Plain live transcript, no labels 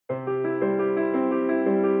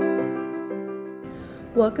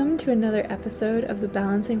Welcome to another episode of the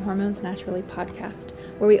Balancing Hormones Naturally podcast,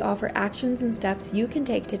 where we offer actions and steps you can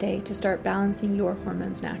take today to start balancing your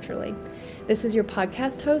hormones naturally. This is your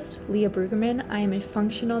podcast host, Leah Brueggemann. I am a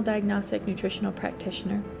functional diagnostic nutritional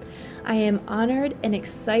practitioner. I am honored and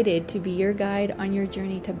excited to be your guide on your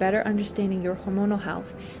journey to better understanding your hormonal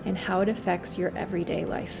health and how it affects your everyday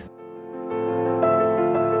life.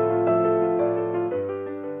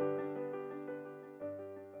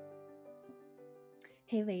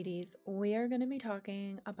 Hey ladies, we are going to be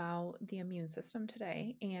talking about the immune system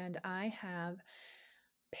today, and I have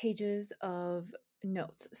pages of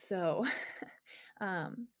notes. So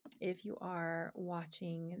if you are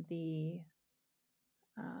watching the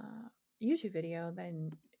YouTube video,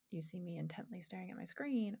 then you see me intently staring at my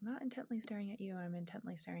screen. I'm not intently staring at you, I'm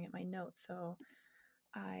intently staring at my notes so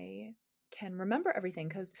I can remember everything,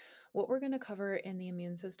 because what we're going to cover in the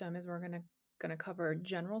immune system is we're going to cover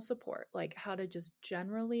general support, like how to just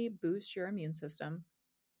generally boost your immune system.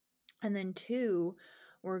 And then two,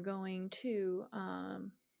 we're going to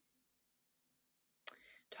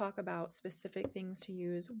talk about specific things to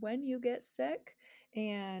use when you get sick,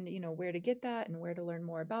 and where to get that and where to learn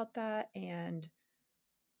more about that and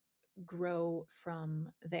grow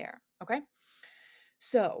from there. Okay.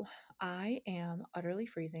 So I am utterly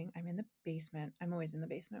freezing. I'm in the basement. I'm always in the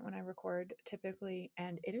basement when I record typically,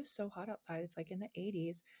 and it is so hot outside. It's like in the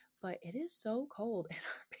 80s, but it is so cold in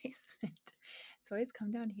our basement. So I always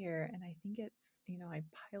come down here, and I think it's, I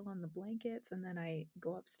pile on the blankets and then I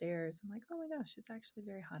go upstairs. I'm like, oh my gosh, it's actually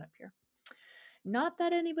very hot up here. Not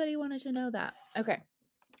that anybody wanted to know that. Okay.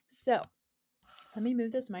 So let me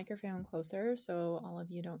move this microphone closer so all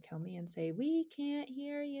of you don't kill me and say, we can't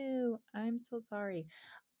hear you. I'm so sorry.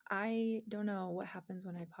 I don't know what happens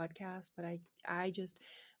when I podcast, but I just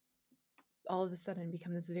all of a sudden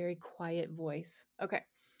become this very quiet voice. Okay.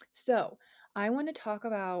 So I want to talk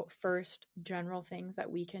about first general things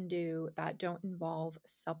that we can do that don't involve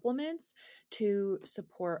supplements to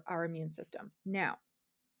support our immune system. Now,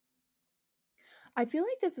 I feel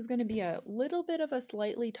like this is going to be a little bit of a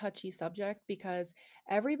slightly touchy subject because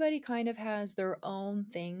everybody kind of has their own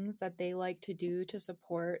things that they like to do to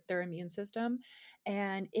support their immune system.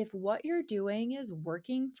 And if what you're doing is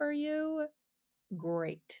working for you,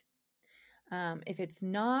 great. If it's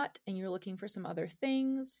not and you're looking for some other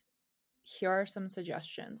things, here are some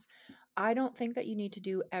suggestions. I don't think that you need to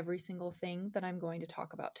do every single thing that I'm going to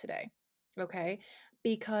talk about today. Okay.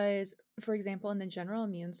 Because, for example, in the general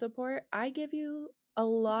immune support, I give you a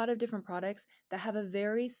lot of different products that have a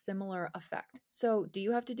very similar effect. So, do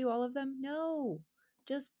you have to do all of them? No,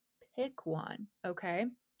 just pick one. Okay.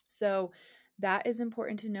 So, that is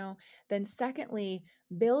important to know. Then, secondly,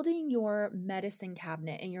 building your medicine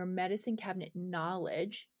cabinet and your medicine cabinet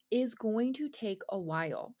knowledge is going to take a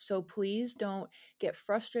while. So please don't get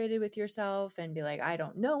frustrated with yourself and be like, I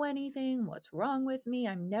don't know anything. What's wrong with me?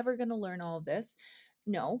 I'm never going to learn all of this.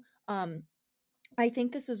 No. I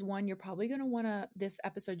think this is one you're probably going to want to, this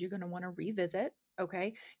episode, you're going to want to revisit.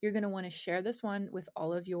 Okay. You're going to want to share this one with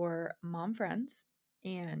all of your mom friends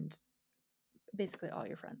and basically all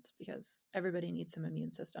your friends, because everybody needs some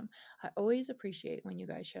immune system. I always appreciate when you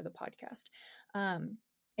guys share the podcast.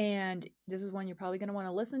 And this is one you're probably going to want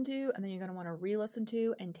to listen to, and then you're going to want to re-listen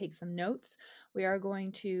to and take some notes. We are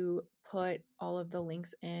going to put all of the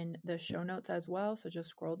links in the show notes as well. So just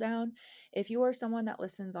scroll down. If you are someone that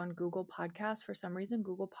listens on Google Podcasts, for some reason,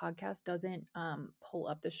 Google Podcast doesn't pull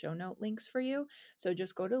up the show note links for you. So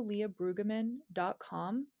just go to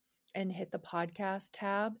leahbrueggemann.com and hit the podcast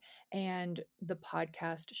tab, and the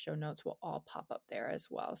podcast show notes will all pop up there as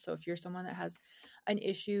well. So if you're someone that has an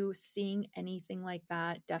issue seeing anything like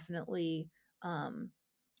that, definitely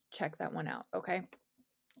check that one out. Okay.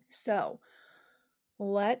 So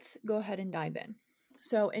let's go ahead and dive in.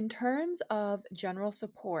 So, in terms of general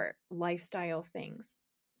support, lifestyle things,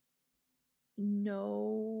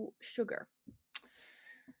 no sugar.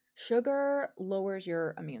 Sugar lowers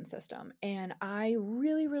your immune system. And I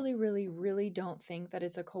really, really, really, really don't think that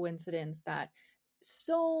it's a coincidence that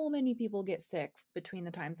so many people get sick between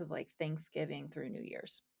the times of like Thanksgiving through New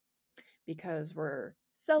Year's, because we're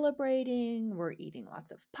celebrating, we're eating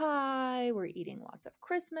lots of pie, we're eating lots of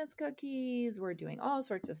Christmas cookies, we're doing all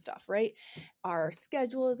sorts of stuff, right? Our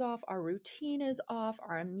schedule is off, our routine is off,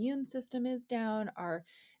 our immune system is down,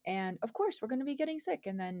 and of course we're going to be getting sick.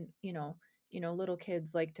 And then, little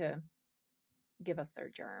kids like to give us their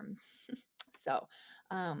germs. So,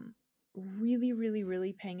 really, really,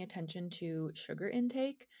 really paying attention to sugar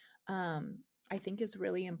intake, I think is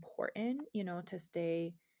really important, to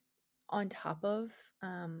stay on top of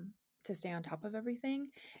to stay on top of everything.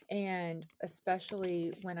 And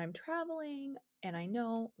especially when I'm traveling and I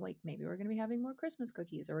know like maybe we're going to be having more Christmas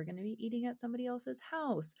cookies or we're going to be eating at somebody else's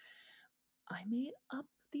house, I may up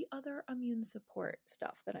the other immune support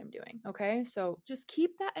stuff that I'm doing. Okay. So just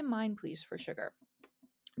keep that in mind, please, for sugar.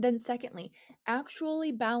 Then, secondly,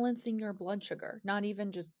 actually balancing your blood sugar, not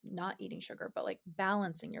even just not eating sugar, but like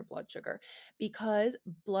balancing your blood sugar, because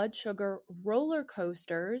blood sugar roller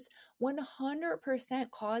coasters 100%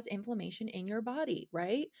 cause inflammation in your body,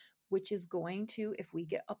 right? Which is going to, if we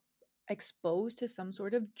get exposed to some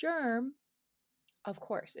sort of germ, of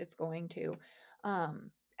course, it's going to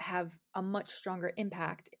have a much stronger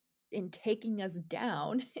impact in taking us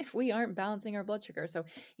down if we aren't balancing our blood sugar. So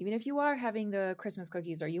even if you are having the Christmas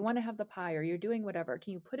cookies or you want to have the pie or you're doing whatever,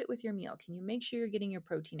 can you put it with your meal? Can you make sure you're getting your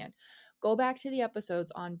protein in? Go back to the episodes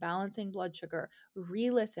on balancing blood sugar,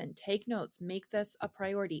 re-listen, take notes, make this a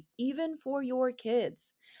priority, even for your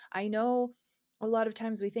kids. I know a lot of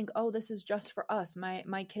times we think, oh, this is just for us.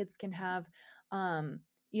 My kids can have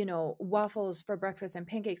waffles for breakfast and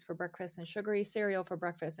pancakes for breakfast and sugary cereal for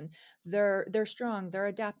breakfast, and they're strong, they're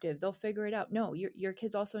adaptive, they'll figure it out. No, your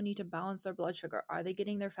kids also need to balance their blood sugar. Are they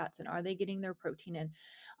getting their fats in? Are they getting their protein in?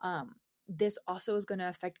 This also is going to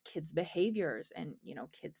affect kids' behaviors, and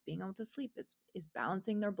kids being able to sleep is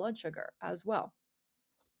balancing their blood sugar as well.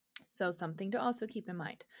 So something to also keep in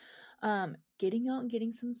mind. Getting out and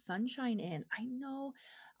getting some sunshine in. I know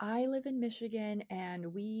I live in Michigan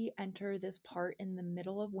and we enter this part in the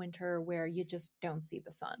middle of winter where you just don't see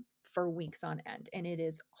the sun for weeks on end, and it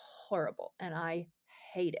is horrible and I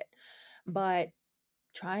hate it. But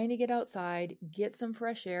trying to get outside, get some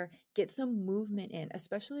fresh air, get some movement in,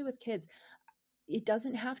 especially with kids. It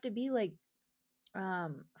doesn't have to be like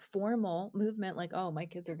formal movement, like, oh, my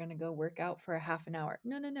kids are going to go work out for a half an hour.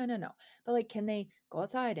 No, no, no, no, no. But like, can they go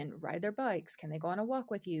outside and ride their bikes? Can they go on a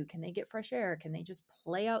walk with you? Can they get fresh air? Can they just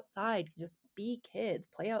play outside? Just be kids,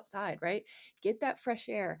 play outside, right? Get that fresh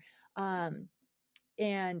air.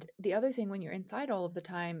 And the other thing, when you're inside all of the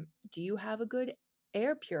time, do you have a good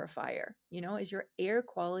air purifier? Is your air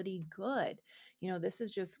quality good? This is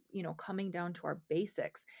just, coming down to our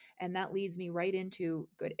basics. And that leads me right into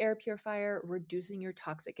good air purifier, reducing your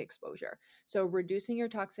toxic exposure. So, reducing your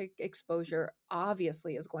toxic exposure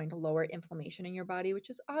obviously is going to lower inflammation in your body, which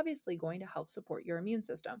is obviously going to help support your immune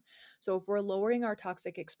system. So, if we're lowering our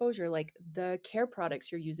toxic exposure, like the care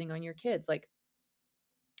products you're using on your kids, like,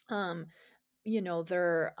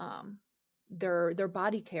 their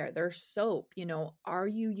body care, their soap, are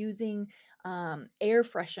you using air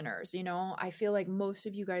fresheners? I feel like most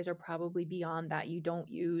of you guys are probably beyond that. You don't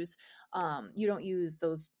use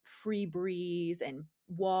those Febreze and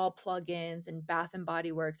wall plugins and Bath and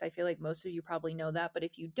Body Works. I feel like most of you probably know that, but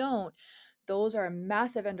if you don't, those are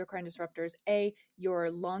massive endocrine disruptors. Your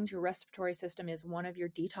lungs, your respiratory system is one of your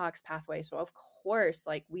detox pathways. So of course,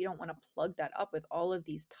 like, we don't want to plug that up with all of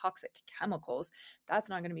these toxic chemicals. That's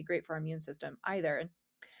not going to be great for our immune system either. And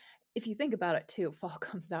if you think about it too, fall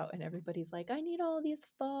comes out and everybody's like, I need all these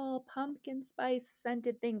fall pumpkin spice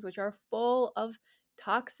scented things, which are full of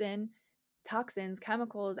toxins,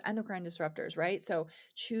 chemicals, endocrine disruptors, right? So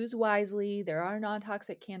choose wisely. There are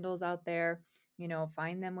non-toxic candles out there.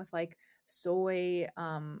 Find them with like soy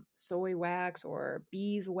wax, or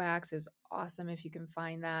beeswax is awesome if you can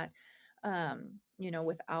find that.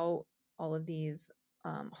 Without all of these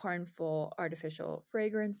harmful artificial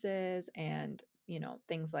fragrances and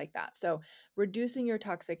things like that. So reducing your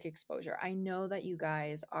toxic exposure. I know that you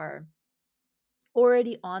guys are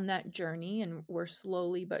already on that journey, and we're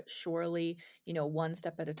slowly but surely, one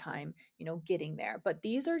step at a time, getting there. But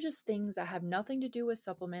these are just things that have nothing to do with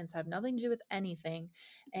supplements, have nothing to do with anything.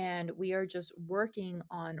 And we are just working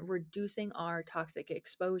on reducing our toxic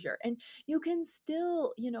exposure. And you can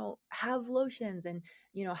still, have lotions and,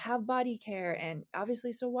 have body care, and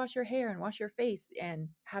obviously still wash your hair and wash your face and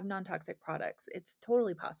have non-toxic products. It's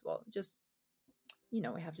totally possible. Just, we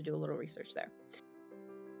have to do a little research there.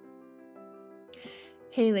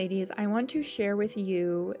 Hey ladies, I want to share with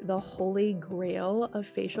you the holy grail of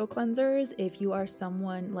facial cleansers if you are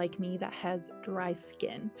someone like me that has dry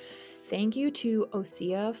skin. Thank you to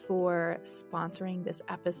Osea for sponsoring this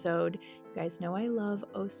episode. You guys know I love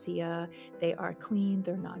Osea. They are clean,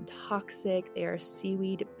 they're non-toxic, they are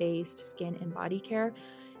seaweed-based skin and body care.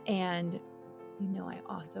 And I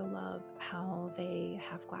also love how they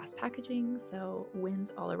have glass packaging, so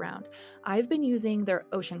wins all around. I've been using their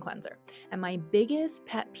Ocean Cleanser, and my biggest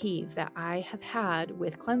pet peeve that I have had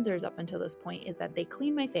with cleansers up until this point is that they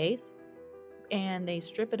clean my face and they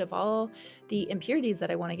strip it of all the impurities that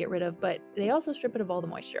I want to get rid of, but they also strip it of all the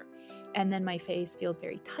moisture. And then my face feels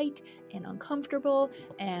very tight and uncomfortable,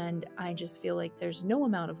 and I just feel like there's no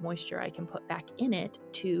amount of moisture I can put back in it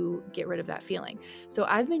to get rid of that feeling. So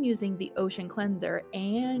I've been using the Ocean Cleanser,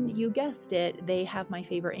 and you guessed it, they have my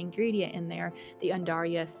favorite ingredient in there, the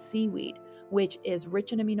Undaria seaweed, which is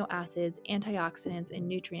rich in amino acids, antioxidants, and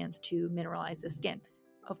nutrients to mineralize the skin.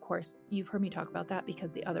 Of course, you've heard me talk about that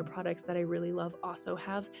because the other products that I really love also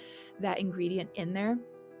have that ingredient in there.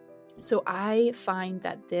 So I find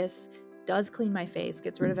that this does clean my face,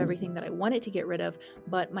 gets rid of everything that I want it to get rid of,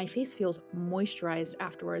 but my face feels moisturized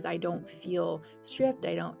afterwards. I don't feel stripped.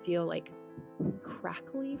 I don't feel like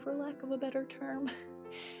crackly, for lack of a better term.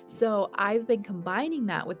 So I've been combining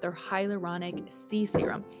that with their hyaluronic sea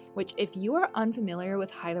serum, which, if you are unfamiliar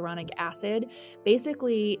with hyaluronic acid,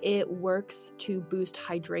 basically it works to boost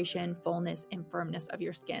hydration, fullness, and firmness of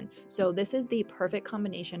your skin. So this is the perfect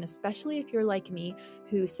combination, especially if you're like me,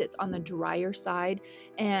 who sits on the drier side,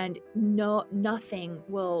 and nothing's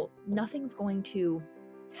going to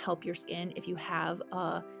help your skin if you have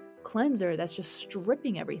a cleanser that's just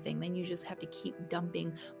stripping everything. Then you just have to keep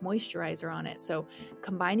dumping moisturizer on it. So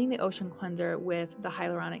combining the Ocean Cleanser with the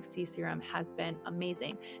hyaluronic sea serum has been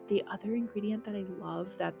amazing. The other ingredient that I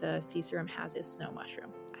love that the sea serum has is snow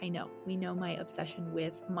mushroom. I know, we know my obsession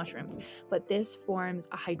with mushrooms, but this forms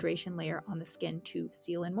a hydration layer on the skin to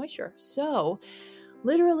seal in moisture. So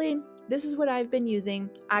literally, this is what I've been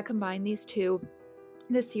using. I combine these two.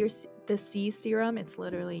 The sea serum, it's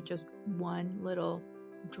literally just one little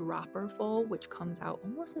dropper full, which comes out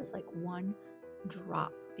almost as like one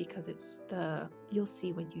drop, because you'll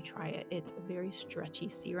see when you try it, it's a very stretchy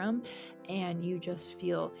serum, and you just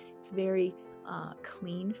feel it's very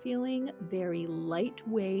clean feeling, very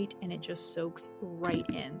lightweight, and it just soaks right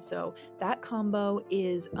in. So that combo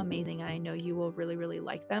is amazing, and I know you will really, really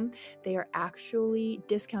like them. They are actually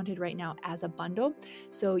discounted right now as a bundle,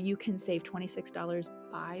 so you can save $26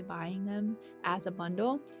 by buying them as a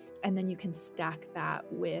bundle, and then you can stack that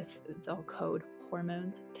with the code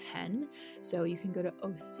hormones10. So you can go to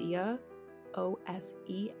OSEA,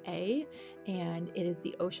 OSEA, and it is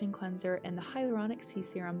the Ocean Cleanser and the Hyaluronic Sea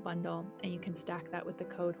Serum bundle, and you can stack that with the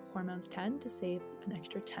code hormones10 to save an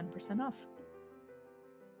extra 10% off.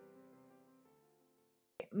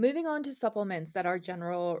 Moving on to supplements that are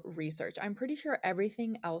general research. I'm pretty sure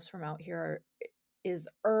everything else from out here is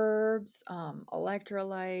herbs,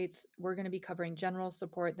 electrolytes. We're going to be covering general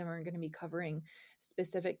support. Then we're going to be covering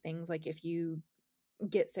specific things, like if you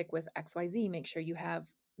get sick with XYZ, make sure you have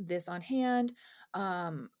this on hand.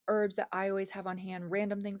 Herbs that I always have on hand,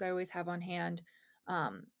 random things I always have on hand.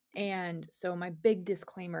 And so my big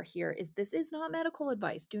disclaimer here is this is not medical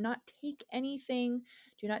advice. Do not take anything,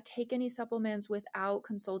 do not take any supplements without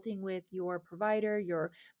consulting with your provider,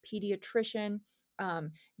 your pediatrician.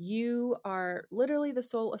 You are literally the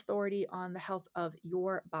sole authority on the health of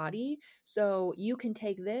your body. So you can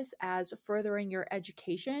take this as furthering your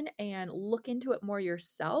education and look into it more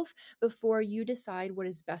yourself before you decide what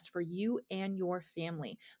is best for you and your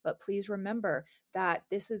family. But please remember that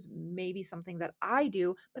this is maybe something that I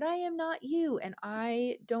do, but I am not you, and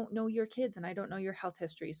I don't know your kids, and I don't know your health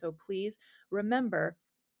history. So please remember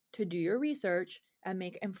to do your research and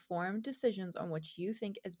make informed decisions on what you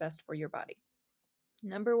think is best for your body.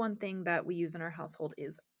 Number one thing that we use in our household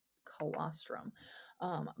is colostrum,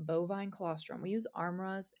 bovine colostrum. We use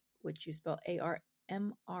Armra, which you spell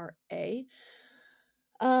ARMRA.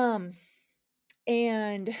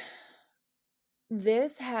 And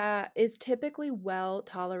this is typically well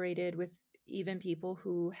tolerated with even people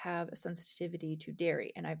who have a sensitivity to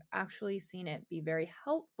dairy. And I've actually seen it be very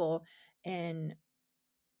helpful in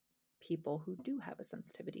people who do have a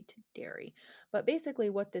sensitivity to dairy. But basically,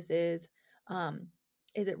 what this is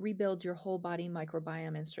it rebuilds your whole body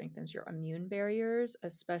microbiome and strengthens your immune barriers,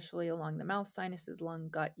 especially along the mouth, sinuses, lung,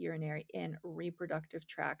 gut, urinary, and reproductive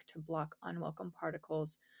tract, to block unwelcome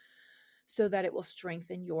particles so that it will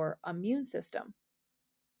strengthen your immune system.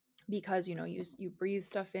 Because you breathe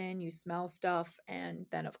stuff in, you smell stuff, and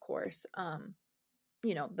then of course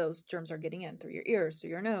those germs are getting in through your ears, through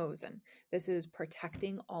your nose, and this is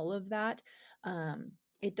protecting all of that.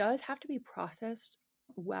 It does have to be processed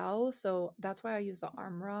well, so that's why I use the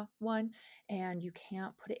Armra one, and you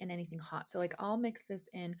can't put it in anything hot. So like I'll mix this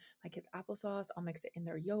in my kids' applesauce, I'll mix it in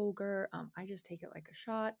their yogurt. I just take it like a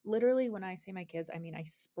shot. Literally, when I say my kids, I mean I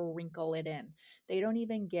sprinkle it in. They don't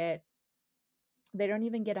even get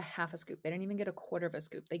a half a scoop. They don't even get a quarter of a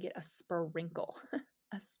scoop. They get a sprinkle.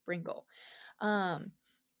 A sprinkle.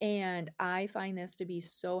 And I find this to be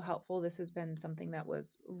so helpful. This has been something that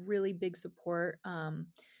was really big support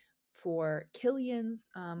for Killian's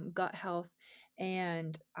gut health,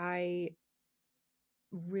 and I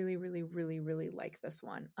really, really, really, really like this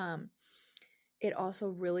one. It also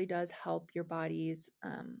really does help your bodies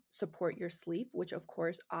support your sleep, which, of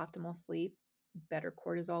course, optimal sleep, better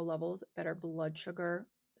cortisol levels, better blood sugar,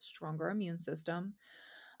 stronger immune system.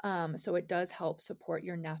 So it does help support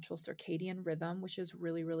your natural circadian rhythm, which is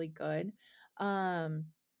really, really good. Um,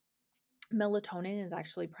 Melatonin is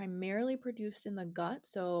actually primarily produced in the gut,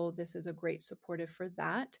 so this is a great supportive for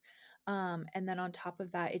that. And then on top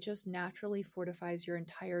of that, it just naturally fortifies your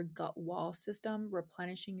entire gut wall system,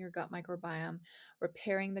 replenishing your gut microbiome,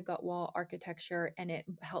 repairing the gut wall architecture, and it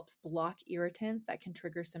helps block irritants that can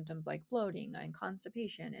trigger symptoms like bloating and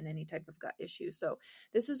constipation and any type of gut issue. So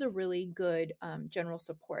this is a really good general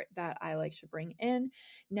support that I like to bring in.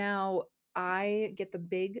 Now, I get the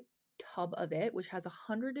big tub of it, which has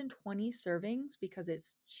 120 servings because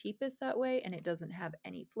it's cheapest that way and it doesn't have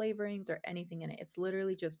any flavorings or anything in it. It's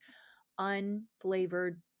literally just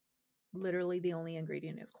unflavored. Literally, the only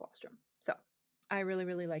ingredient is colostrum. So I really,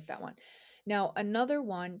 really like that one. Now, another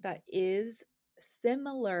one that is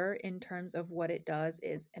similar in terms of what it does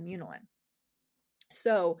is Immunolin.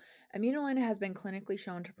 So, Immunolin has been clinically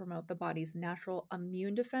shown to promote the body's natural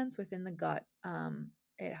immune defense within the gut.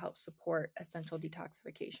 It helps support essential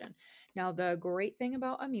detoxification. Now, the great thing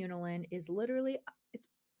about Immunolin is literally it's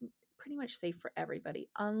pretty much safe for everybody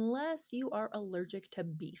unless you are allergic to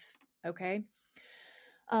beef. Okay.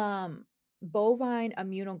 Bovine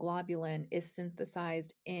immunoglobulin is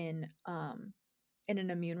synthesized in an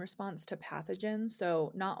immune response to pathogens.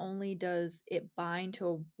 So not only does it bind to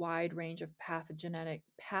a wide range of pathogenic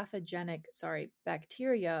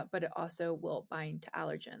bacteria, but it also will bind to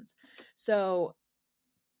allergens. So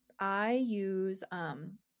I use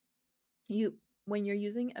you when you're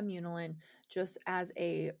using Immunolin just as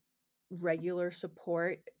a regular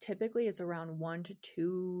support, typically it's around 1 to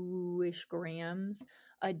 2-ish grams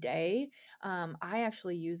a day. I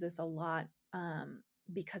actually use this a lot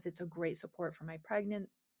because it's a great support for my pregnant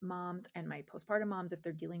moms and my postpartum moms if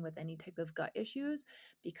they're dealing with any type of gut issues.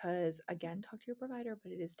 Because again, talk to your provider,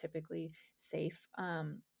 but it is typically safe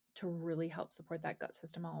to really help support that gut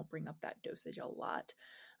system. I'll bring up that dosage a lot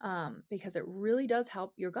because it really does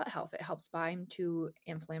help your gut health. It helps bind to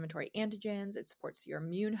inflammatory antigens. It supports your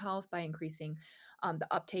immune health by increasing the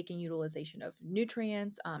uptake and utilization of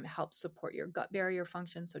nutrients. It helps support your gut barrier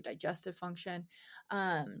function, so digestive function.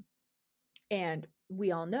 Um, and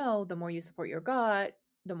we all know the more you support your gut,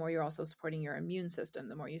 the more you're also supporting your immune system.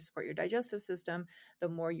 The more you support your digestive system, the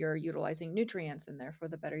more you're utilizing nutrients, and therefore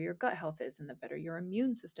the better your gut health is and the better your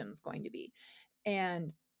immune system is going to be.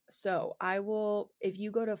 And so I will, if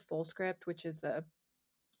you go to Fullscript, which is the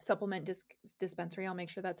supplement dispensary, I'll make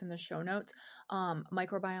sure that's in the show notes.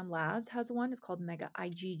 Microbiome Labs has one. It's called Mega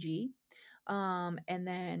IgG. And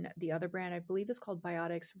then the other brand I believe is called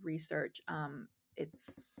Biotics Research. It's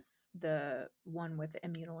the one with the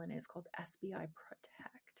Immunolin is called SBI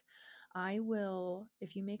Protect. I will,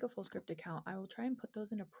 if you make a Fullscript account, I will try and put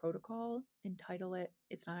those in a protocol and title it.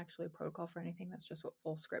 It's not actually a protocol for anything. That's just what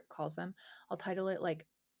Fullscript calls them. I'll title it like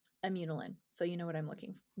Immunolin. So you know what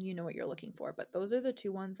you know what you're looking for. But those are the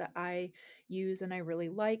two ones that I use and I really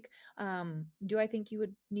like. Do I think you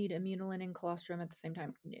would need Immunolin and colostrum at the same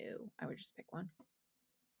time? No, I would just pick one.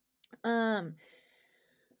 Um,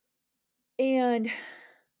 and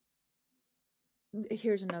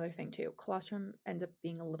here's another thing too. Colostrum ends up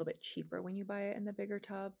being a little bit cheaper when you buy it in the bigger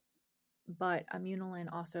tub, but Immunolin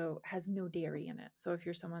also has no dairy in it. So if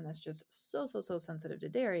you're someone that's just so sensitive to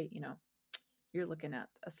dairy, you're looking at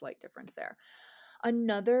a slight difference there.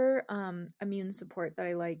 Another immune support that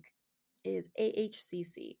I like is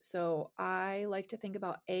AHCC. So I like to think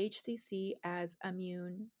about AHCC as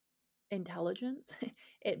immune intelligence.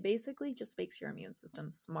 It basically just makes your immune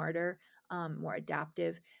system smarter, more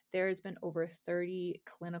adaptive. There's been over 30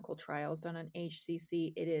 clinical trials done on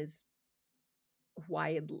HCC. It is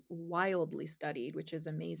wildly studied, which is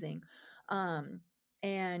amazing.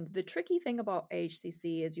 And the tricky thing about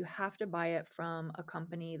HCC is you have to buy it from a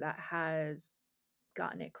company that has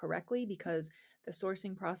gotten it correctly because the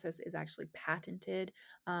sourcing process is actually patented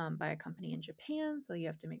by a company in Japan. So you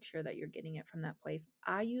have to make sure that you're getting it from that place.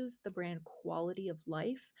 I use the brand Quality of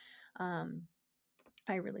Life.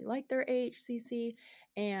 I really like their AHCC,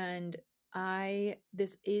 and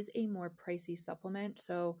this is a more pricey supplement.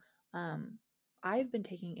 So I've been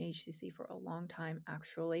taking AHCC for a long time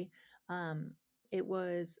actually. It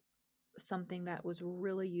was something that was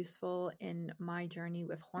really useful in my journey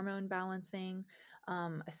with hormone balancing,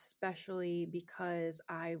 especially because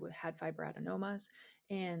I had fibroadenomas,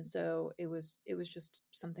 and so it was just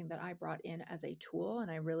something that I brought in as a tool,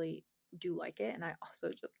 and I really do like it. And I also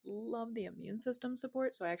just love the immune system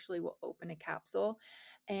support. So I actually will open a capsule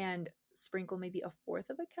and sprinkle maybe a fourth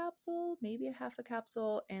of a capsule, maybe a half a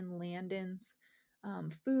capsule in Landon's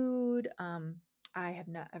food. I have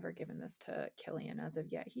not ever given this to Killian as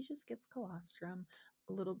of yet. He just gets colostrum,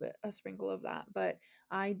 a little bit, a sprinkle of that. But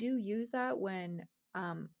I do use that when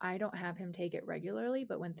I don't have him take it regularly,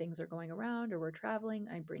 but when things are going around or we're traveling,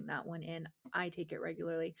 I bring that one in. I take it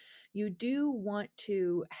regularly. You do want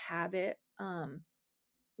to have it.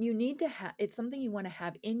 You need to have it's something you want to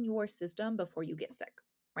have in your system before you get sick,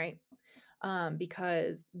 right?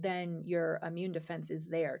 Because then your immune defense is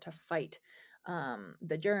there to fight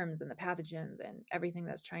the germs and the pathogens and everything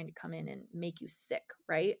that's trying to come in and make you sick,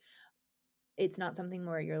 right? It's not something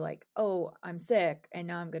where you're like, oh, I'm sick and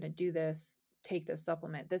now I'm going to do this, take this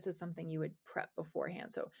supplement. This is something you would prep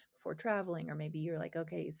beforehand. So before traveling, or maybe you're like,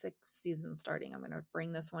 okay, sick season starting, I'm going to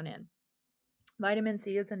bring this one in. Vitamin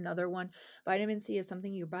C is another one. Vitamin C is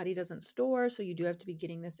something your body doesn't store, so you do have to be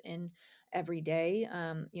getting this in every day.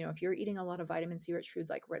 If you're eating a lot of vitamin C rich foods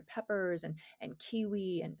like red peppers and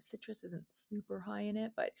kiwi, and citrus isn't super high in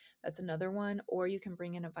it, but that's another one. Or you can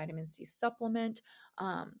bring in a vitamin C supplement.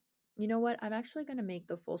 You know what? I'm actually going to make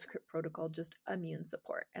the Full Script protocol just immune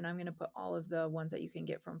support, and I'm going to put all of the ones that you can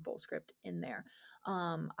get from Full Script in there.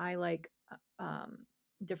 I like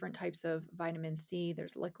different types of vitamin C.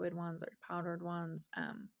 There's liquid ones, there's powdered ones.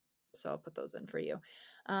 So I'll put those in for you.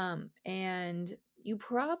 And you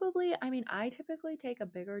probably, I typically take a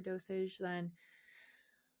bigger dosage than,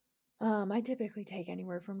 I typically take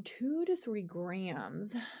anywhere from 2 to 3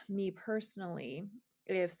 grams, me personally,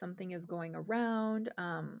 if something is going around,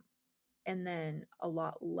 and then a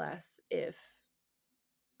lot less if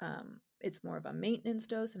it's more of a maintenance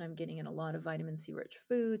dose and I'm getting in a lot of vitamin C rich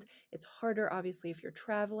foods. It's harder, obviously, if you're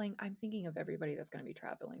traveling. I'm thinking of everybody that's going to be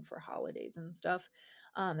traveling for holidays and stuff.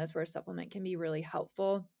 That's where a supplement can be really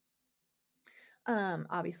helpful.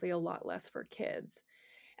 Obviously, a lot less for kids.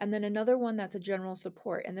 And then another one that's a general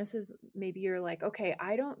support. And this is maybe you're like, okay,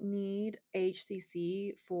 I don't need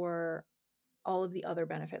HCC for all of the other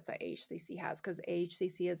benefits that HCC has, because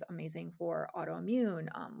HCC is amazing for autoimmune,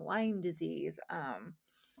 Lyme disease,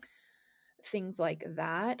 things like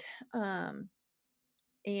that.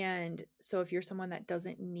 And so if you're someone that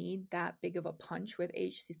doesn't need that big of a punch with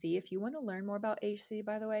HCC, if you want to learn more about HCC,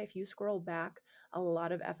 by the way, if you scroll back a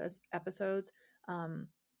lot of episodes,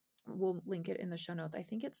 we'll link it in the show notes. I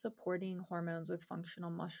think it's supporting hormones with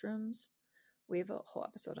functional mushrooms. We have a whole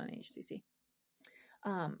episode on HCC.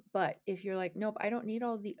 But if you're like, nope, I don't need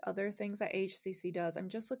all the other things that HCC does, I'm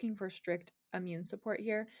just looking for strict immune support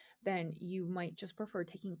here, then you might just prefer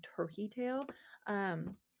taking turkey tail,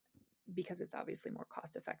 because it's obviously more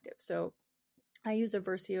cost effective. So I use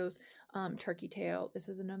Aversio's turkey tail. This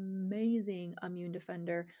is an amazing immune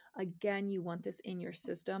defender. Again, you want this in your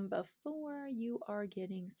system before you are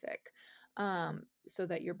getting sick, so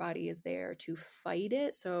that your body is there to fight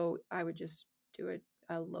it. So I would just do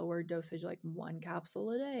a lower dosage, like 1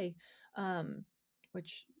 capsule a day,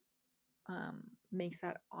 which makes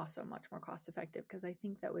that also much more cost effective, because I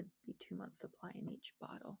think that would be 2 months supply in each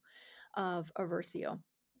bottle of Aversio.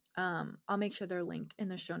 I'll make sure they're linked in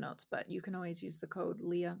the show notes, but you can always use the code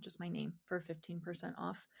Leah, just my name, for 15%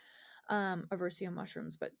 off Aversio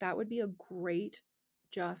mushrooms. But that would be a great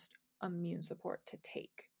just immune support to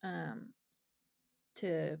take,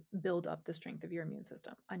 to build up the strength of your immune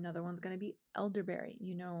system. Another one's going to be elderberry.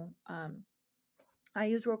 I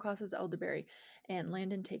use Rocasa's elderberry, and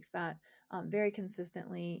Landon takes that very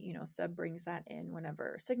consistently. Seb brings that in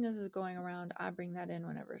whenever sickness is going around. I bring that in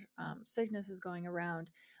whenever sickness is going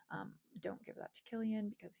around. Don't give that to Killian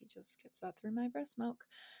because he just gets that through my breast milk.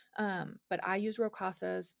 But I use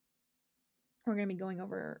Rocasa's. We're going to be going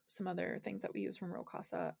over some other things that we use from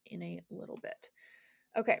Rocasa in a little bit.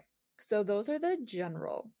 Okay, so those are the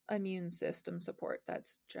general immune system support.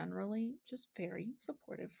 That's generally just very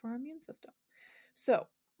supportive for our immune system. So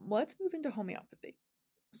let's move into homeopathy.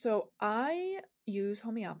 So I use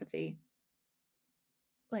homeopathy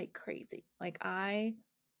like crazy. Like I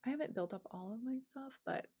haven't built up all of my stuff,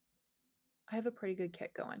 but I have a pretty good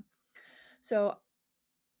kit going. So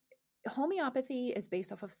homeopathy is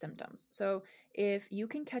based off of symptoms. So if you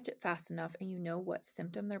can catch it fast enough and you know what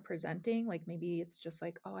symptom they're presenting, like maybe it's just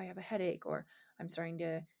like, oh, I have a headache, or I'm starting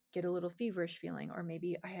to get a little feverish feeling, or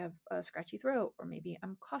maybe I have a scratchy throat, or maybe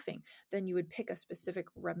I'm coughing, then you would pick a specific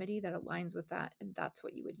remedy that aligns with that, and that's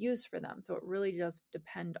what you would use for them. So it really does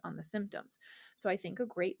depend on the symptoms. So I think a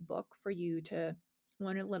great book for you to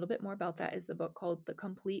learn a little bit more about that is the book called The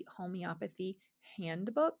Complete Homeopathy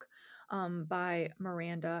Handbook, by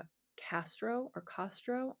Miranda Castro.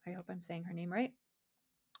 I hope I'm saying her name right.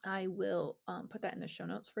 I will put that in the show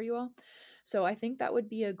notes for you all. So I think that would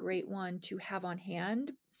be a great one to have on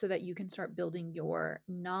hand so that you can start building your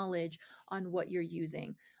knowledge on what you're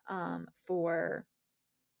using for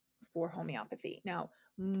homeopathy. Now,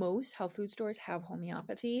 most health food stores have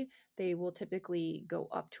homeopathy. They will typically go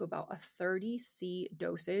up to about a 30C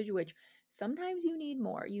dosage, which sometimes you need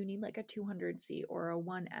more. You need like a 200C or a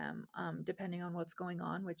 1M, depending on what's going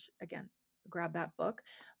on, which again, grab that book.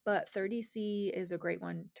 But 30C is a great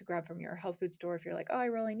one to grab from your health food store if you're like, oh, I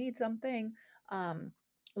really need something.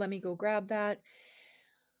 Let me go grab that.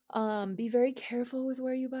 Be very careful with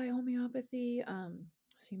where you buy homeopathy.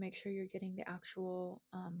 So you make sure you're getting the actual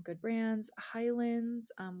good brands.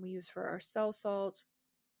 Highlands, we use for our cell salts.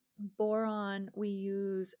 Boron, we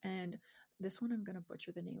use, and this one I'm going to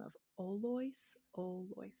butcher the name of Olois.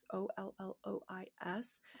 Olois,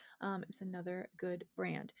 Ollois. It's another good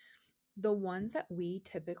brand. The ones that we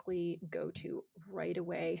typically go to right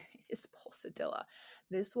away is Pulsadilla.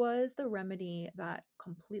 This was the remedy that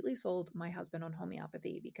completely sold my husband on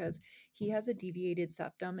homeopathy because he has a deviated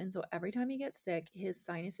septum. And so every time he gets sick, his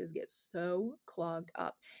sinuses get so clogged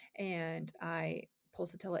up. And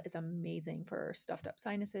Pulsatilla is amazing for stuffed up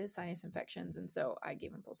sinuses, sinus infections. And so I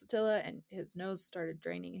gave him Pulsatilla and his nose started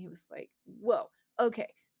draining. And he was like, whoa, okay,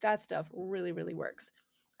 that stuff really, really works.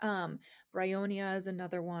 Bryonia is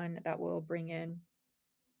another one that will bring in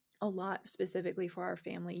a lot specifically for our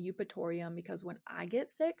family. Eupatorium, because when I get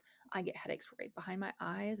sick, I get headaches right behind my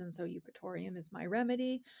eyes. And so Eupatorium is my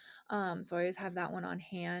remedy. So I always have that one on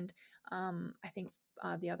hand. I think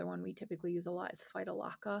the other one we typically use a lot is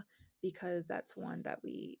Phytolacca because that's one that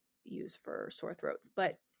we use for sore throats.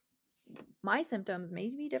 But my symptoms may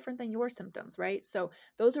be different than your symptoms, right? So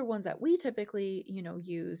those are ones that we typically,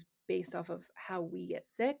 use based off of how we get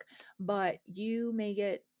sick, but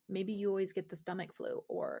maybe you always get the stomach flu,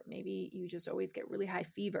 or maybe you just always get really high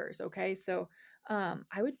fevers. Okay. So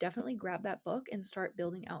I would definitely grab that book and start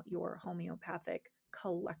building out your homeopathic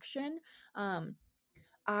collection. I'm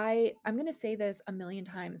going to say this a million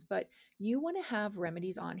times, but you want to have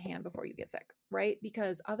remedies on hand before you get sick, right?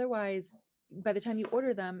 Because otherwise, by the time you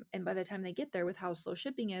order them and by the time they get there with how slow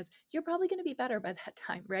shipping is, you're probably going to be better by that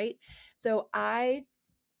time, right? So I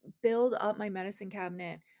build up my medicine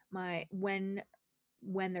cabinet my when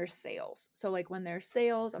there's sales. So like when there's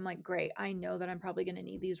sales, I'm like, great, I know that I'm probably going to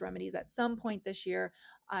need these remedies at some point this year.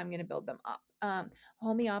 I'm going to build them up.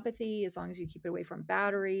 Homeopathy, as long as you keep it away from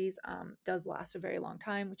batteries, does last a very long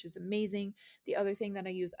time, which is amazing. The other thing that I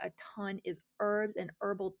use a ton is herbs and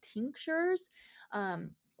herbal tinctures.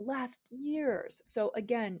 Last years. So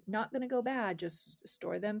again, not going to go bad, just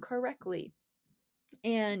store them correctly.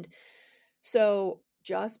 And so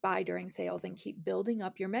just buy during sales and keep building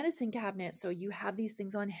up your medicine cabinet so you have these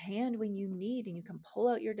things on hand when you need and you can pull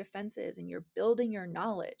out your defenses and you're building your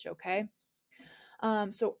knowledge, okay?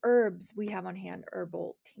 So herbs we have on hand,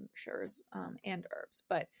 herbal tinctures and herbs,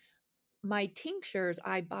 but my tinctures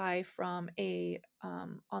I buy from a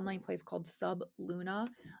online place called Subluna.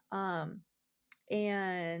 Um,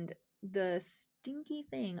 and the stinky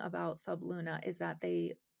thing about Subluna is that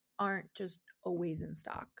they aren't just always in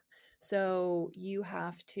stock. So you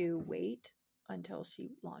have to wait until she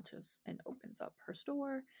launches and opens up her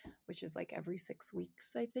store, which is like every 6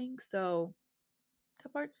 weeks, I think. So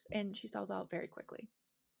that part's, and she sells out very quickly.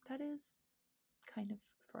 That is kind of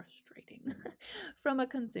frustrating from a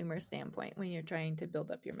consumer standpoint when you're trying to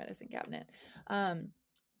build up your medicine cabinet.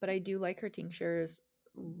 But I do like her tinctures.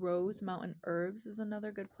 Rose Mountain Herbs is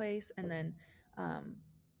another good place, and then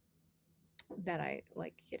that I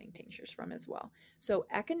like getting tinctures from as well. So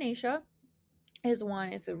echinacea is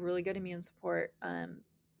one. It's a really good immune support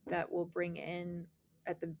that will bring in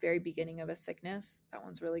at the very beginning of a sickness. That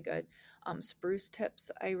one's really good. Spruce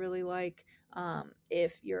tips I really like.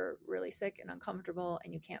 If you're really sick and uncomfortable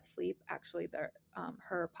and you can't sleep, actually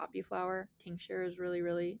her poppy flower tincture is really,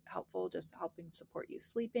 really helpful, just helping support you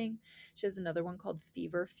sleeping. She has another one called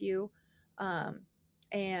Feverfew.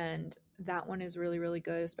 And that one is really, really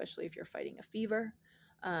good, especially if you're fighting a fever.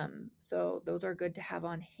 So those are good to have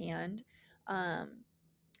on hand.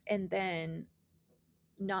 And then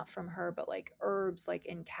not from her, but like herbs, like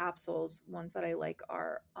in capsules. Ones that I like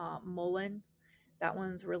are mullein. That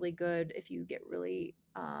one's really good if you get really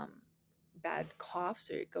bad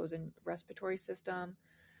coughs or it goes in respiratory system.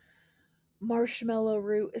 Marshmallow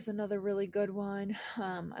root is another really good one.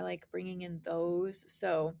 I like bringing in those.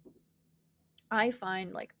 So I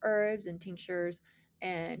find like herbs and tinctures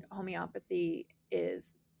and homeopathy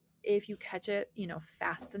is, if you catch it,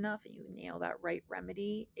 fast enough and you nail that right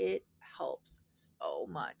remedy, it helps so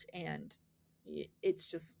much and it's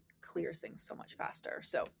just clears things so much faster.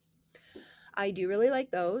 So I do really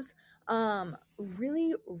like those.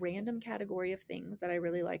 Really random category of things that I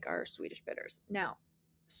really like are Swedish bitters. Now,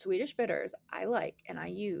 Swedish bitters I like and I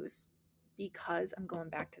use because I'm going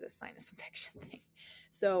back to the sinus infection thing.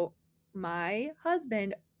 So, my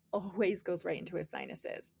husband always goes right into his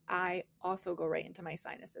sinuses. I also go right into my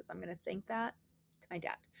sinuses. I'm going to thank that to my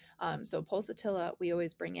dad. So pulsatilla we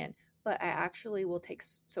always bring in, but I actually will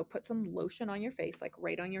put some lotion on your face, like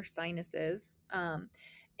right on your sinuses.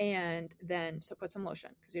 And then put some lotion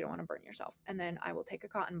because you don't want to burn yourself. And then I will take a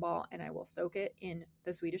cotton ball and I will soak it in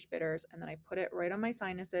the Swedish bitters, and then I put it right on my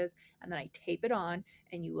sinuses, and then I tape it on,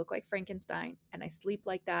 and you look like Frankenstein, and I sleep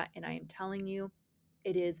like that. And I am telling you,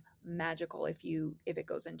 it is magical. If it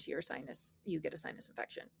goes into your sinus, you get a sinus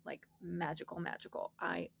infection. Like magical.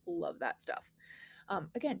 I love that stuff.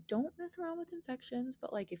 Again, don't mess around with infections,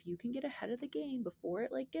 but like if you can get ahead of the game before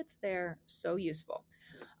it like gets there, so useful.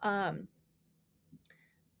 um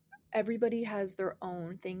Everybody has their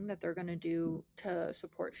own thing that they're going to do to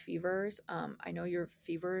support fevers. I know your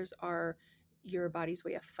fevers are your body's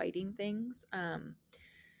way of fighting things.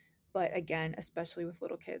 But again, especially with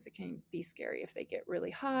little kids, it can be scary if they get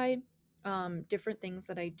really high. Different things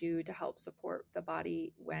that I do to help support the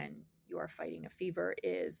body when you are fighting a fever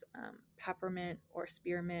is peppermint or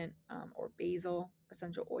spearmint or basil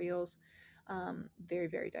essential oils. Very,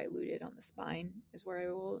 very diluted on the spine is where I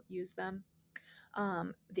will use them.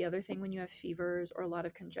 The other thing when you have fevers or a lot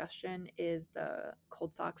of congestion is the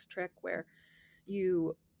cold socks trick, where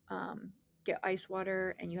you get ice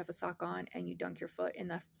water and you have a sock on and you dunk your foot in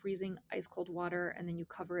the freezing ice cold water, and then you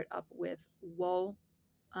cover it up with wool,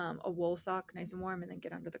 a wool sock, nice and warm, and then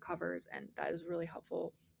get under the covers. And that is really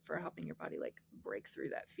helpful for helping your body like break through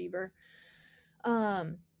that fever.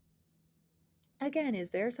 Um, Again, is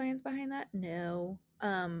there science behind that? No.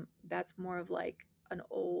 That's more of like an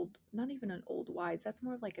old, not even an old wise, that's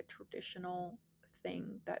more of like a traditional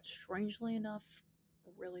thing that strangely enough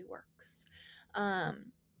really works. Um,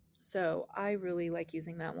 so I really like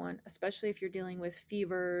using that one, especially if you're dealing with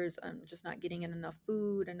fevers, just not getting in enough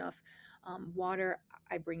food, enough water.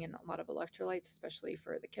 I bring in a lot of electrolytes, especially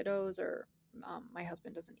for the kiddos, or my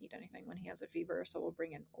husband doesn't eat anything when he has a fever, so we'll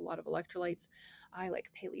bring in a lot of electrolytes. I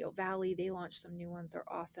like Paleo Valley. They launched some new ones. They're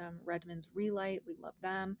awesome. Redmond's Relight. We love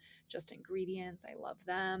them. Just Ingredients. I love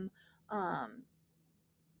them. Um,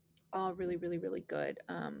 all really, really, really good.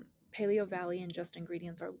 Paleo Valley and Just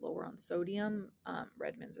Ingredients are lower on sodium.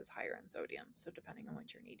 Redmond's is higher in sodium. So depending on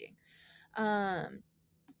what you're needing. Um,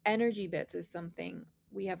 Energy Bits is something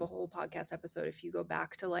we have a whole podcast episode. If you go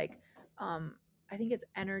back to like, um, I think it's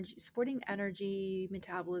energy, supporting energy,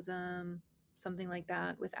 metabolism, something like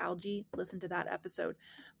that with algae. Listen to that episode.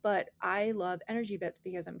 But I love Energy Bits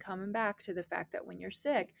because I'm coming back to the fact that when you're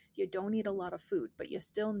sick, you don't eat a lot of food, but you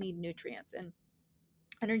still need nutrients. And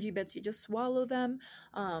Energy Bits, you just swallow them.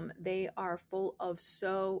 They are full of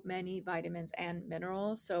so many vitamins and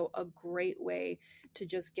minerals. So, a great way to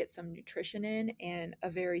just get some nutrition in, and a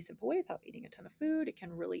very simple way without eating a ton of food. It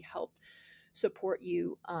can really help support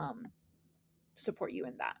you, support you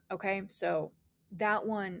in that. Okay. So, that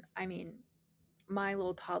one, I mean, my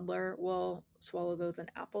little toddler will swallow those in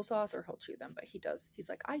applesauce, or he'll chew them, but he's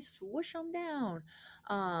like, I swoosh them down.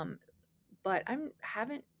 Um, but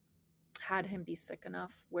haven't had him be sick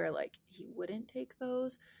enough where like he wouldn't take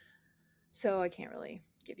those. So I can't really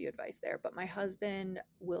give you advice there, but my husband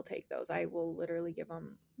will take those. I will literally give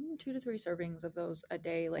him 2 to 3 servings of those a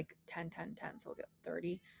day, like 10, 10, 10. So he'll get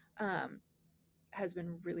 30. Has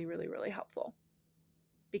been really, really, really helpful,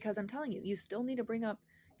 because I'm telling you, you still need to bring up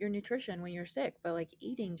your nutrition when you're sick, but like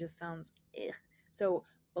eating just sounds ugh. So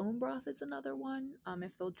bone broth is another one.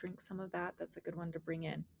 If they'll drink some of that, that's a good one to bring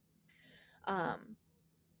in. Um,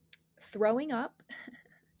 Throwing up,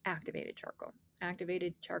 activated charcoal.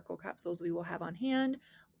 Activated charcoal capsules we will have on hand.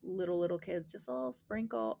 Little kids, just a little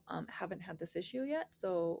sprinkle. Haven't had this issue yet,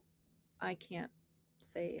 so I can't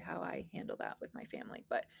say how I handle that with my family.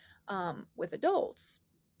 But with adults,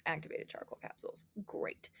 activated charcoal capsules,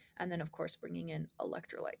 great. And then, of course, bringing in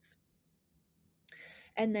electrolytes.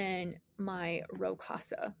 And then my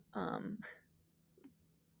Rocasa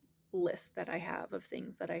list that I have of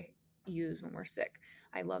things that I use when we're sick.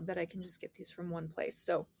 I love that I can just get these from one place.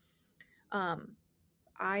 So,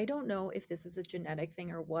 I don't know if this is a genetic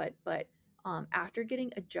thing or what, but after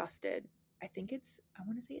getting adjusted, I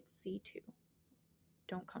want to say it's C2.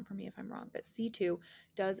 Don't come for me if I'm wrong, but C2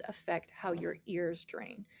 does affect how your ears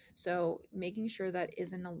drain. So making sure that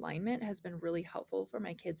is in alignment has been really helpful for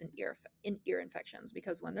my kids in ear infections,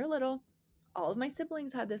 because when they're little, all of my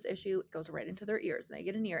siblings had this issue. It goes right into their ears and they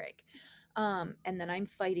get an earache. And then I'm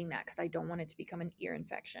fighting that because I don't want it to become an ear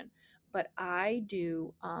infection. but I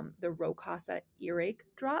do the Rocasa earache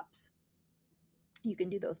drops. You can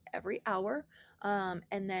do those every hour.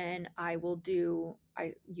 And then I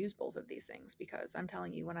use both of these things because I'm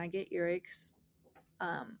telling you, when I get earaches,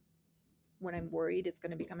 um, when I'm worried it's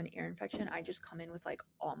going to become an ear infection, I just come in with like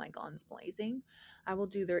all my guns blazing. I will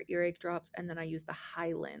do their earache drops, and then I use the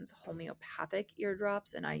Highlands homeopathic ear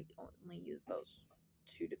drops, and I only use those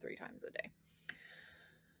 2 to 3 times a day.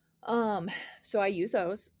 So I use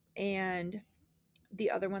those, and the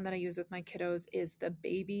other one that I use with my kiddos is the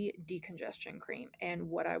baby decongestion cream. And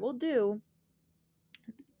what I will do,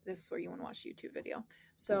 this is where you want to watch the YouTube video.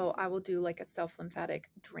 So I will do like a self-lymphatic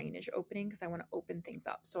drainage opening because I want to open things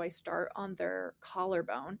up. So I start on their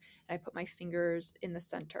collarbone and I put my fingers in the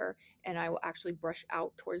center, and I will actually brush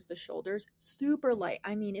out towards the shoulders, super light.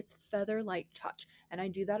 I mean, it's feather light touch. And I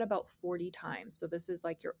do that about 40 times. So this is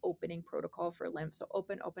like your opening protocol for lymph. So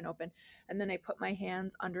open, open, open. And then I put my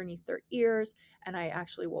hands underneath their ears, and I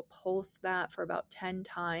actually will pulse that for about 10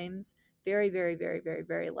 times, very, very, very, very,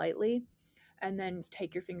 very lightly. And then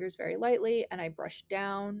take your fingers very lightly, and I brush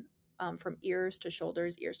down from ears to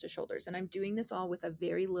shoulders, ears to shoulders. And I'm doing this all with a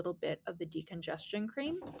very little bit of the decongestion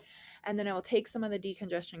cream. And then I will take some of the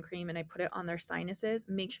decongestion cream and I put it on their sinuses.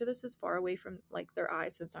 Make sure this is far away from like their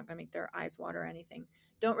eyes, so it's not going to make their eyes water or anything.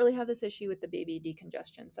 Don't really have this issue with the baby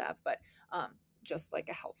decongestion salve, but just like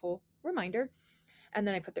a helpful reminder. And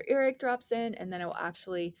then I put their earache drops in, and then I will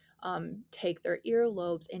actually take their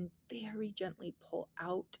earlobes and very gently pull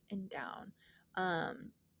out and down.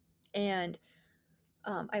 Um, and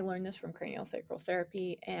I learned this from craniosacral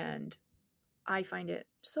therapy, and I find it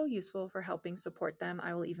so useful for helping support them.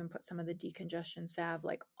 I will even put some of the decongestion salve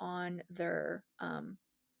like on their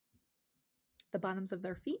the bottoms of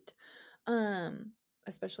their feet,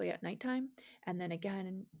 especially at nighttime. And then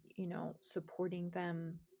again, supporting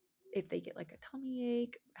them if they get like a tummy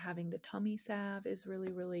ache. Having the tummy salve is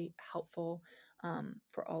really, really helpful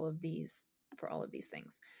for all of these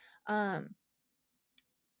things.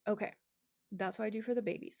 Okay, that's what I do for the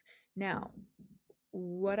babies. Now,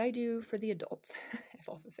 what I do for the adults, of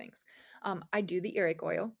all the things, I do the earache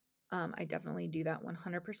oil. I definitely do that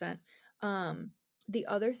 100%. The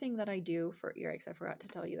other thing that I do for earaches, I forgot to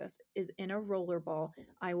tell you this, is in a roller ball,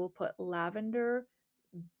 I will put lavender,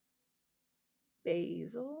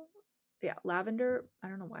 basil. Yeah, lavender. I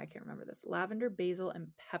don't know why I can't remember this. Lavender, basil, and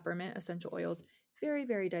peppermint essential oils. Very,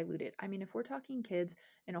 very diluted. I mean, if we're talking kids,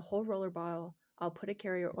 in a whole roller ball, I'll put a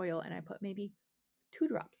carrier oil and I put maybe 2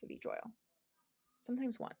 drops of each oil,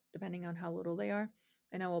 sometimes 1, depending on how little they are.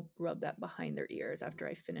 And I will rub that behind their ears after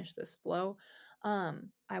I finish this flow.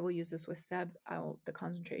 I will use this with Seb. The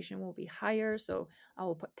concentration will be higher, so I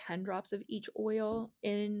will put 10 drops of each oil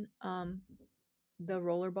in the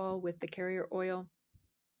roller ball with the carrier oil.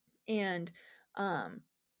 And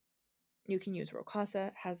you can use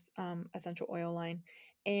Rocasa, has essential oil line,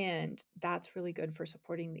 and that's really good for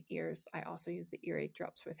supporting the ears. I also use the earache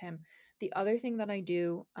drops with him. The other thing that I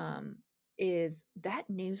do is that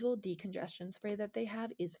nasal decongestion spray that they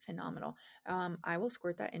have is phenomenal. I will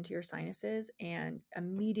squirt that into your sinuses, and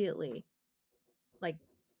like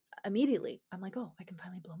immediately, I'm like, oh, I can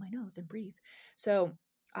finally blow my nose and breathe. So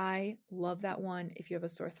I love that one. If you have a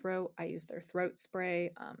sore throat, I use their throat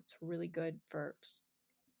spray. It's really good for just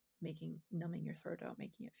numbing your throat out,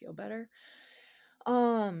 making it feel better.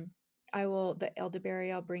 The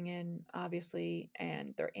elderberry I'll bring in, obviously,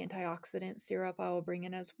 and their antioxidant syrup I will bring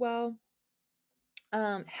in as well.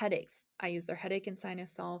 Headaches, I use their headache and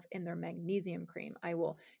sinus salve and their magnesium cream. I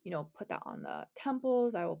will, put that on the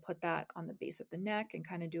temples. I will put that on the base of the neck and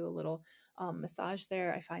kind of do a little massage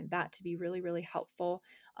there. I find that to be really, really helpful.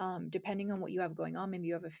 Depending on what you have going on, maybe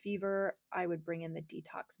you have a fever, I would bring in the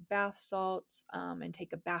detox bath salts and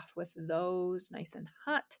take a bath with those, nice and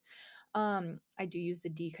hot. I do use the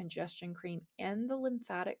decongestion cream and the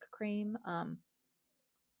lymphatic cream.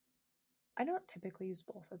 I don't typically use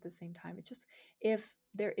both at the same time. It just, if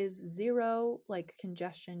there is zero like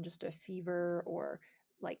congestion, just a fever or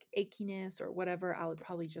like achiness or whatever, I would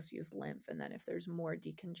probably just use lymph. And then if there's more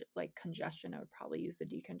congestion, I would probably use the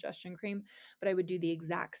decongestion cream. But I would do the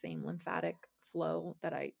exact same lymphatic flow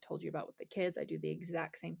that I told you about with the kids. I do the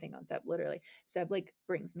exact same thing on Seb. Literally, Seb like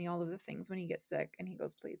brings me all of the things when he gets sick, and he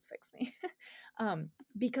goes, "Please fix me,"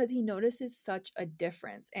 because he notices such a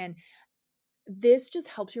difference. And this just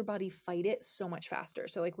helps your body fight it so much faster.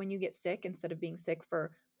 So like when you get sick, instead of being sick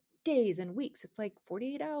for days and weeks, it's like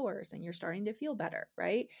 48 hours and you're starting to feel better,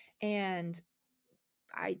 right? And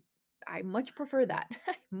I I much prefer that.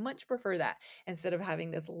 I much prefer that instead of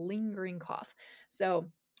having this lingering cough.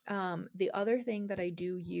 So the other thing that I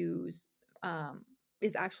do use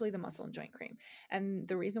is actually the Muscle and Joint Cream. And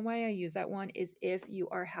the reason why I use that one is if you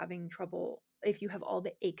are having trouble, if you have all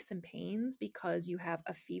the aches and pains because you have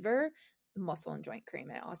a fever, Muscle and Joint Cream.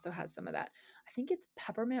 It also has some of that. I think it's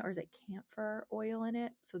peppermint or is it camphor oil in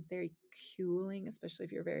it? So it's very cooling, especially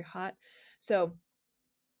if you're very hot. So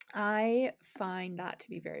I find that to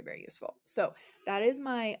be very, very useful. So that is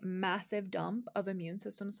my massive dump of immune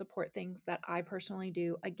system support things that I personally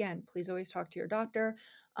do. Again, please always talk to your doctor.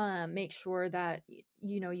 Make sure that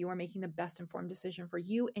you are making the best informed decision for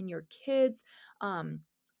you and your kids.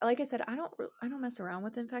 Like I said, I don't mess around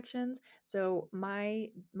with infections. So my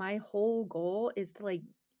whole goal is to like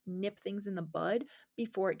nip things in the bud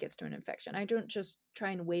before it gets to an infection. I don't just try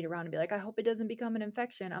and wait around and be like, I hope it doesn't become an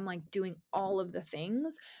infection. I'm like doing all of the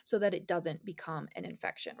things so that it doesn't become an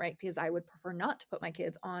infection, right? Because I would prefer not to put my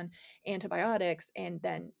kids on antibiotics and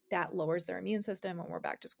then that lowers their immune system and we're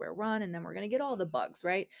back to square one and then we're going to get all the bugs,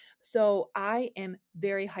 right? So I am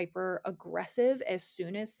very hyper aggressive. As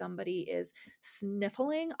soon as somebody is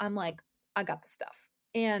sniffling, I'm like, I got the stuff.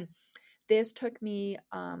 And this took me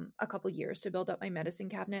a couple years to build up my medicine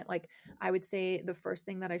cabinet. Like I would say the first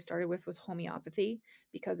thing that I started with was homeopathy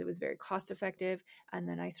because it was very cost effective. And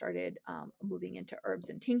then I started moving into herbs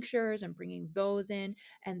and tinctures and bringing those in.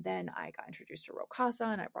 And then I got introduced to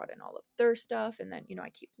Rocasa and I brought in all of their stuff. And then, I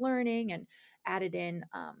keep learning and added in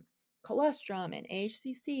colostrum and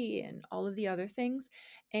AHCC and all of the other things.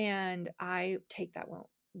 And I take that one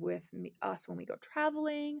with us when we go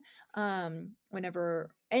traveling.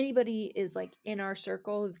 Whenever anybody is like in our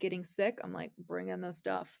circle is getting sick, I'm like, bring in the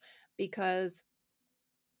stuff because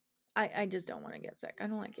I just don't want to get sick. I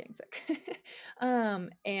don't like getting sick.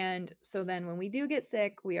 And so then when we do get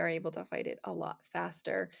sick, we are able to fight it a lot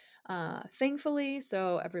faster, thankfully.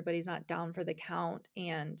 So everybody's not down for the count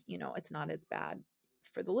and, it's not as bad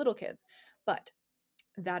for the little kids. But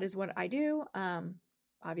that is what I do.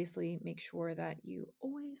 Obviously, make sure that you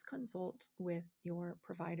always consult with your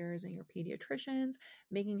providers and your pediatricians,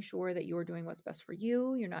 making sure that you're doing what's best for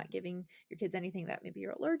you. You're not giving your kids anything that maybe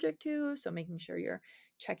you're allergic to. So making sure you're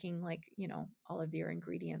checking all of your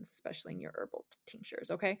ingredients, especially in your herbal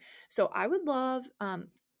tinctures. Okay. So I would love,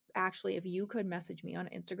 actually, if you could message me on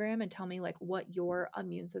Instagram and tell me like what your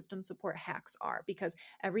immune system support hacks are, because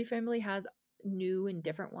every family has new and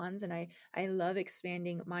different ones and I love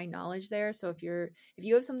expanding my knowledge there. So if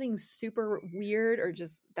you have something super weird or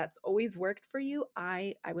just that's always worked for you,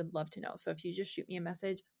 I would love to know. So if you just shoot me a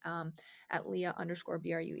message at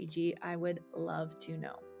Leah_BRUEG, I would love to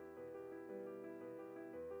know.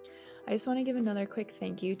 I just want to give another quick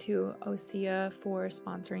thank you to Osea for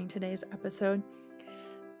sponsoring today's episode.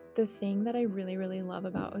 The thing that I really, really love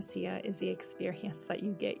about Osea is the experience that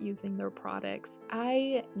you get using their products.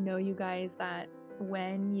 I know you guys that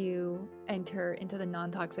when you enter into the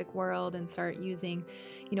non-toxic world and start using,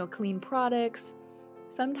 clean products,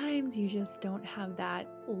 sometimes you just don't have that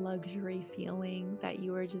luxury feeling that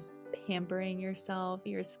you are just pampering yourself.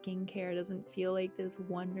 Your skincare doesn't feel like this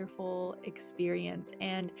wonderful experience.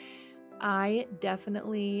 And I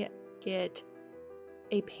definitely get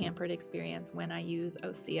a pampered experience when I use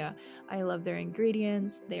Osea. I love their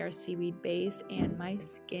ingredients. They are seaweed based and my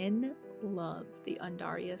skin loves the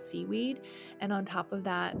Undaria seaweed. And on top of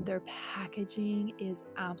that, their packaging is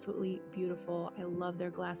absolutely beautiful. I love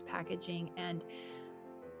their glass packaging and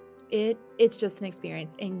it's just an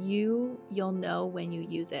experience and you'll know when you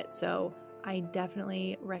use it. So I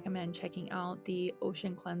definitely recommend checking out the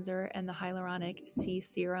Ocean Cleanser and the Hyaluronic Sea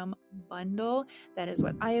Serum bundle. That is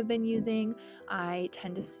what I have been using. I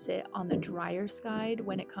tend to sit on the drier side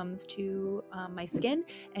when it comes to my skin,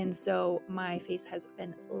 and so my face has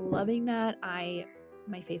been loving that. My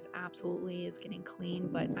face absolutely is getting clean,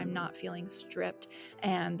 but I'm not feeling stripped,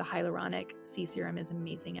 and the Hyaluronic Sea Serum is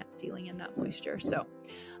amazing at sealing in that moisture. So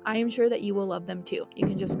I am sure that you will love them too. You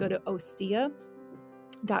can just go to Osea.com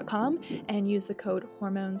and use the code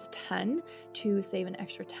hormones10 to save an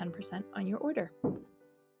extra 10% on your order.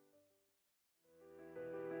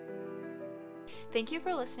 Thank you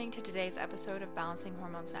for listening to today's episode of Balancing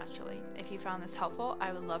Hormones Naturally. If you found this helpful,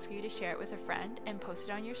 I would love for you to share it with a friend and post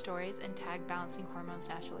it on your stories and tag Balancing Hormones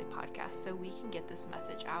Naturally podcast so we can get this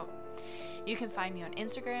message out. You can find me on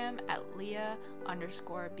Instagram at Leah_BRUEG,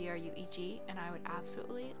 and I would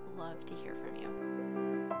absolutely love to hear from you.